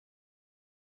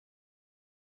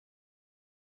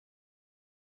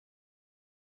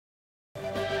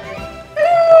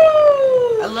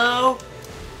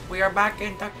we are back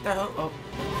in Doctor Who. Oh.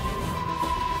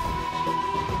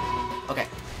 Okay.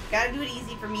 Gotta do it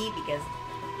easy for me because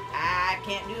I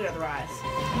can't do it otherwise.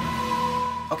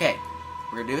 Okay.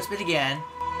 We're gonna do this bit again.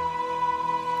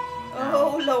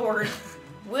 Oh, Lord.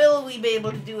 Will we be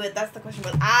able to do it? That's the question.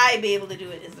 Will I be able to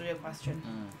do it is the real question.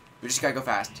 We just gotta go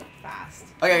fast. Fast.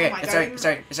 Okay, Oh my it's God.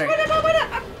 sorry.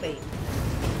 Wait.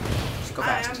 Just go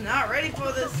fast. I am not ready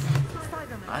for this.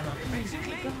 I know. God,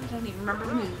 I don't even remember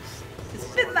the moves.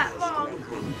 It's been that long.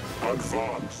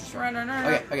 Advance.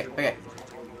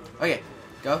 Okay.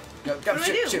 Go. What do I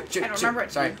do? Shoot. I don't remember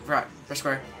it. Sorry, forgot. Press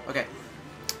square. Okay.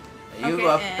 You Okay, go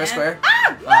up. and- Press square. Ah!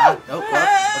 Nope. Go up.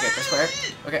 Okay, press square.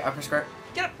 Okay, up. Press square.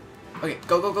 Get up. Okay,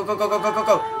 go. Gotta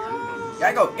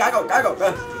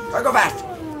go fast.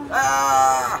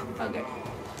 Ah!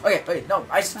 Okay, no,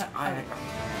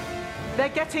 They're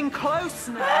getting close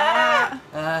now.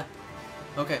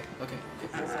 Okay.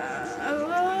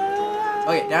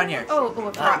 Okay, down here. Oh, I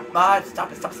forgot.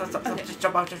 Stop it. Okay. Just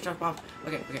jump off.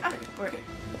 Okay. Where? Do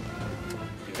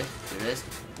this.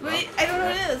 Wait, I don't know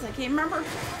what it is. I can't remember.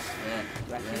 Yeah.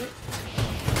 Do I do it?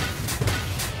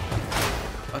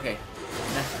 Okay.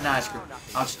 Nah, screw.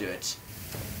 I'll just do it.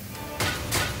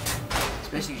 It's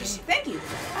basically just. Thank you.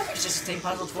 It's just the same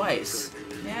puzzle twice.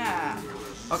 Yeah.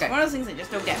 Okay. It's one of those things I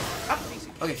just don't get. Up.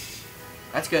 Okay.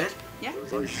 That's good. Yeah.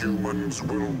 The humans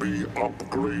will be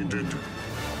upgraded.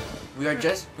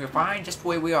 We're fine just the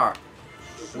way we are.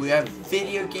 We have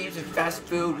video games and fast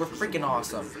food. We're freaking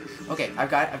awesome. Okay, I've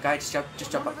got it. Just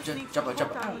jump up. Jump up.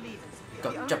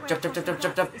 Go. Jump.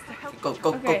 Go.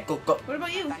 Okay. What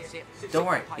about you? Don't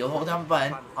worry. You'll hold down the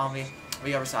button on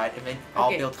the other side, and then I'll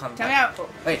be able to come. Tell me out.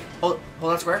 Wait. Hold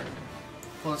that square.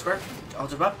 I'll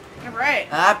jump up. All right.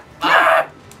 Up.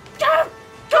 Jump.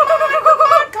 Go.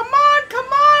 Come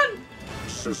on.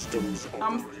 Systems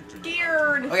I'm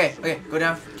scared. Okay. Go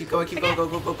down. Keep going.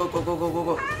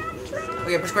 Go.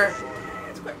 Okay, press square.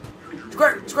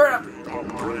 Square up.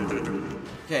 upgraded.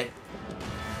 Okay.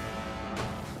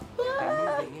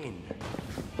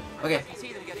 Okay.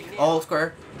 All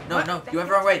square. No. You went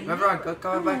the wrong way. Go back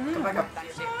up.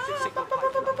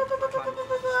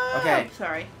 Okay.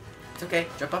 Sorry. It's okay.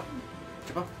 Jump up.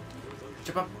 Go.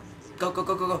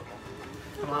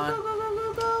 Come on.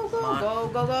 Go.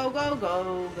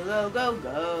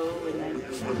 And then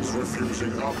Humans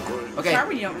refusing upgrade. Okay. sorry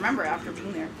when you don't remember after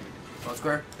being there. All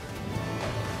square.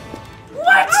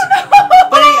 What?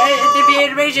 But it did the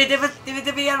animation. It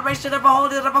did the animation of a hole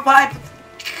in a pipe.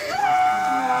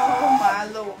 Oh my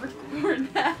Lord.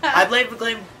 I blame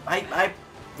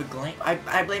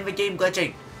the game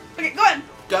glitching. Okay, go ahead.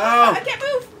 Go. I can't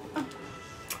move.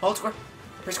 Hold square.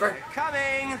 Press square.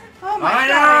 Coming. Oh my I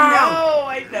God.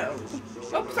 I know.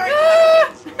 Oh, sorry.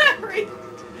 Hurry.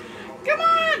 Come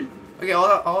on. Okay,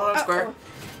 hold on square.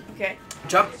 Uh-oh. Okay.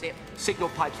 Jump. Signal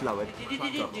pipes lowered. Go.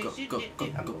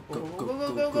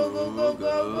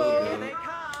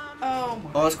 Oh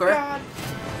my Hold square. God.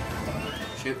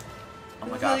 Shoot. Oh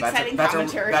my This God, is exciting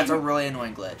commentary. that's a really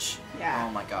annoying glitch. Yeah.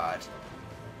 Oh my God.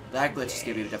 That glitch is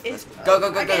gonna be difficult. It's- Go.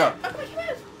 Okay.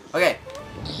 Okay.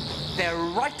 They're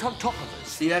right on top of us.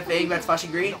 See that thing that's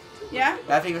flashing green? Yeah?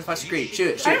 That thing that's flashing green.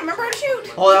 Shoot. I don't remember how to shoot.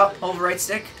 Hold out. Hold the right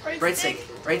stick. Right stick.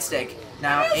 Right stick.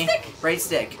 Now Right aim. stick. Right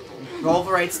stick. Roll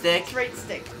the right stick. It's right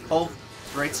stick. Hold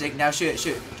the right stick. Now shoot.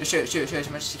 Just shoot as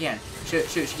much as you can. Shoot.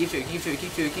 Keep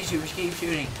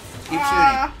shooting.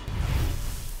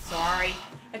 Sorry.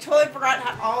 I totally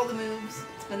forgot all the moves.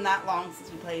 It's been that long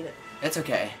since we played it. It's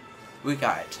okay. We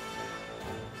got it.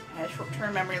 I had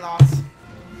short-term memory loss.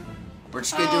 We're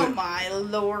just gonna Oh do it. my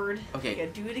Lord. Okay. Gotta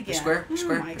do it again. Square Oh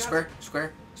my God.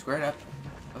 Square it up.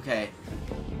 Okay.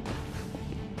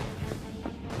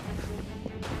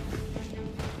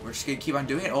 We're just gonna keep on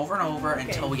doing it over and over Okay.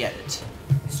 until we get it.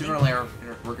 Sooner or later,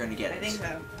 we're gonna get I it. think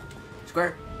so.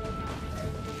 Square.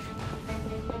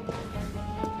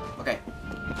 Okay.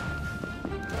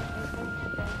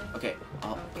 Okay,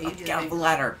 I'll you do get the off thing. the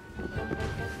ladder.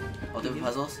 I'll do the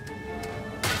puzzles.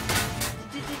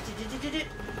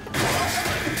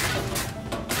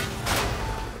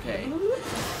 Okay.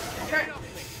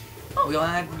 Oh, we only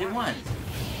have to do one.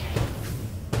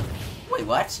 Wait,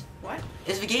 what? What?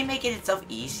 Is the game making itself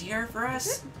easier for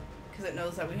us? Because it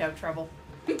knows that we have trouble.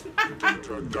 To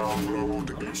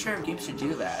download I'm not sure if games should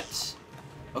do that.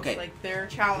 Okay. It's like their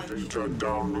challenge. data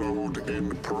download in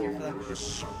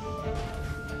progress.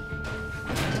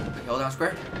 Okay, hold on,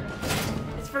 square.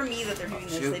 It's for me that they're doing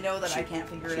this. Shoot, They know that I shoot, can't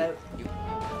figure shoot. it out.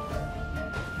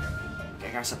 Okay,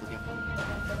 I gotta stop looking.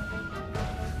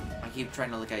 I keep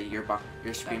trying to look at your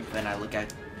screen, but then I look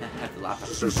at the laptop.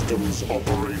 Systems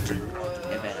operating.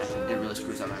 And then it really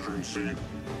screws up my mind. Emergency.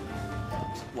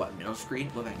 What, middle screen?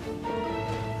 What back?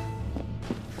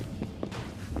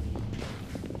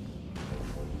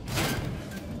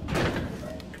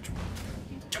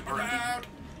 Jump around!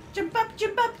 Jump up,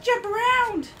 jump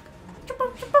around! Jump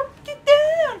up, get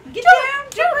down! Get down,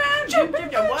 jump around! Jump.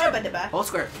 Hold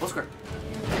square, hold square.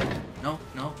 No,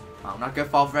 no. I'm not gonna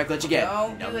fall for that glitch again.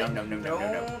 Don't No, do no, it. no, no, no,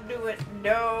 no, no. Don't do it.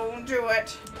 Don't do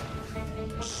it.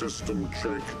 System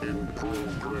check in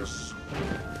progress.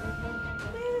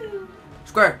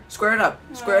 Square, square it up.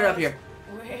 Square it up here.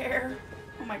 Where?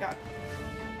 Oh my god.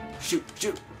 Shoot,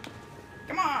 shoot.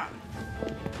 Come on.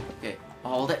 Okay,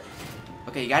 I'll hold it.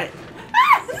 Okay, you got it.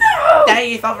 Ah, no! Dang,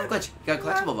 you fell for the glitch. You got a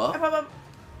collectible, Up, though. up, up.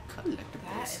 That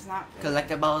Collectibles. is not good.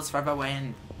 Collectibles for the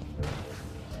win.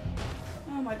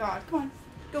 Oh my god. Come on.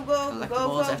 Go, go, go, go,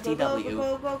 Collectibles go, FTW. go, go,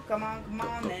 go, go. Come on, come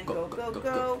on, then go, go,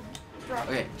 go. Drop.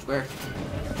 Okay, square.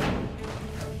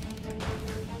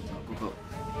 Go, go, go.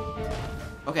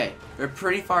 Okay, we're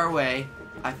pretty far away.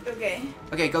 Okay.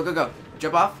 Okay, go, go, go.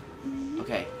 Jump off.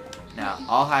 Okay, now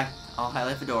I'll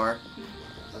highlight the door.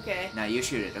 Okay. Now you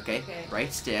shoot it. Okay. Okay.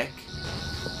 Right stick.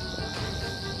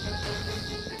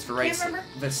 It's the right Can't stick.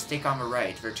 remember. The stick on the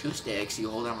right. There are two sticks. You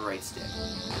hold on the right stick.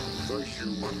 The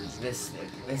humans. This stick.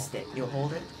 This stick. You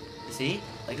hold it. See?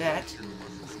 Like that.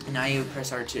 And now you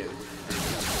press R2.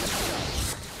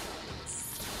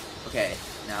 Okay.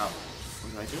 Now,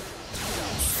 what do I do?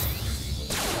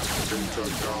 Enter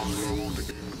download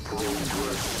in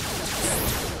progress.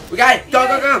 We got it! Go,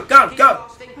 go, go, go, go!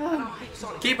 Oh,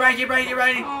 Keep riding, keep riding, keep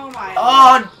riding! oh my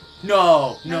Oh,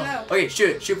 no, no. No. Okay, shoot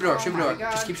it. Shoot the door, Oh shoot the my door.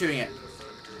 God. Just keep shooting it.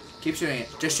 Keep shooting it.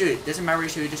 Just shoot it. Doesn't matter where you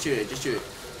shoot it, just shoot it. Just shoot it.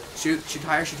 Shoot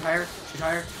higher, shoot higher, shoot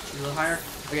higher, shoot a little higher.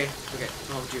 Okay, okay.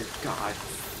 Oh dear God.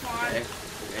 Come on. Okay,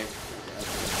 okay.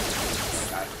 Oh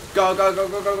God. Go, go, go,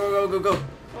 go, go, go, go, go, go.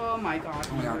 Oh my god.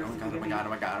 Oh my God, oh my God, oh my God, oh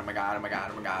my God, oh my God, oh my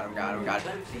God, oh my God, oh my God, oh my God.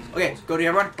 Okay, go to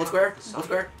everyone. Hold square, hold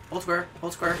square, hold square,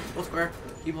 hold square, hold square.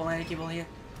 Keep holding it, keep holding it.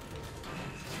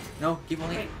 No, keep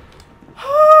holding it.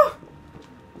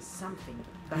 Something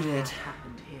We bad did.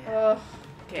 happened here.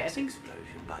 Okay, I think Explosion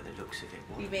by the looks of it.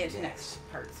 we made it to the next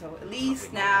part, so at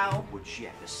least now. Which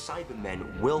yet the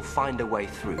Cybermen will find a way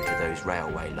through to those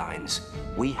railway lines.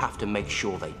 We have to make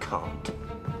sure they can't.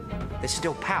 There's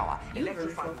still power, You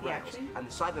electrified were rails, actually. and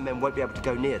the Cybermen won't be able to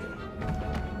go near them.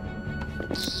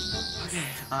 Okay,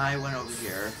 I went over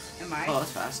here. Am I? Oh,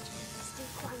 that's fast.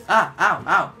 Ah, ow,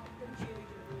 ow.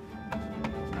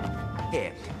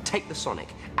 Here, take the Sonic,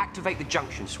 activate the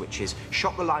junction switches,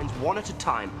 shock the lines one at a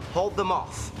time, hold them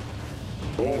off.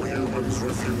 All humans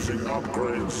refusing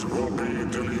upgrades will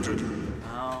be deleted.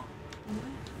 Oh.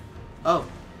 Oh.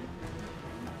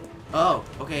 Oh,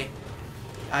 okay.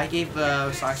 I gave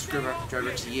Sonic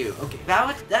Screwdriver to you. Okay,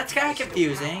 that's kind of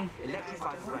confusing.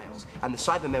 Electrified rails, and the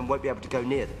Cybermen won't be able to go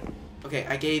near them. Okay,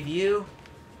 I gave you.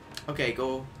 Okay,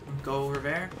 go over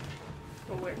there.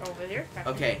 Over there?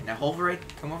 Okay, now hold right.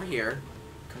 Come over here.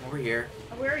 Come over here.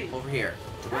 Oh, where are you? Over here.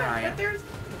 To where I Right am. there's.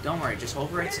 Don't worry, just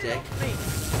hold the right stick. Wait.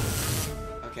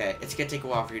 Okay, it's gonna take a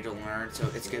while for you to learn, so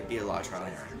it's gonna be a lot of trial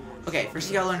and error. Okay, first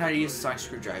you gotta learn how to use the Sonic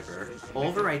Screwdriver.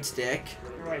 Hold the right stick,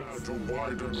 Right. To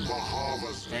widen the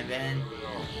harvest. and then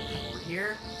over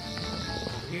here.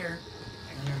 Over here.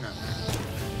 No.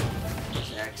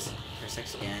 Press X. Press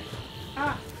X again.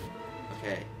 Ah.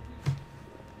 Okay.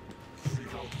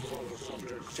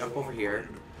 Jump over here.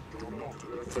 Do not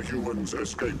let the humans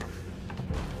escape.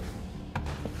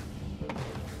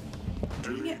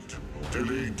 Delete.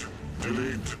 Delete.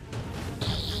 Delete.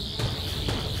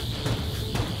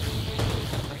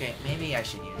 Okay, maybe I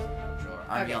should use it. Sure.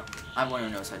 I'm one who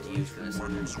knows how to use this.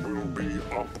 Humans will be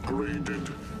upgraded.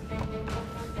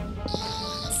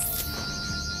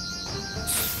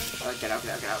 Get out,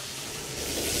 get out, get out.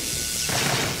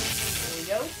 There we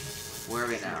go. Where are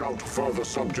we now? Out further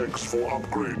subjects for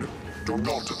upgrade. Do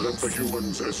not let the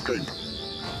humans escape.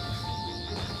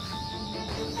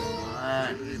 Come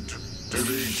on. Delete.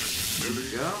 Delete.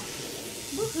 Delete. Go.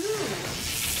 Woohoo.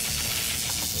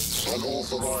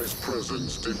 Unauthorized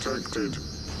presence detected.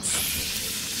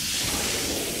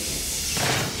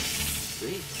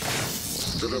 Sweet.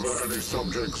 Deliver any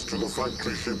subjects to the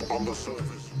factory ship on the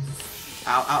surface.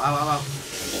 Ow, ow, ow, ow, ow.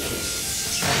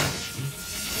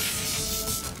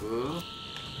 Ooh.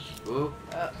 Ooh.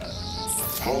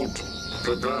 Halt.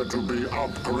 Prepare to be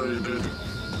upgraded.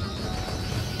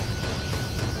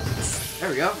 There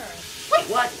we go. Wait,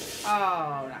 what?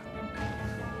 Oh, not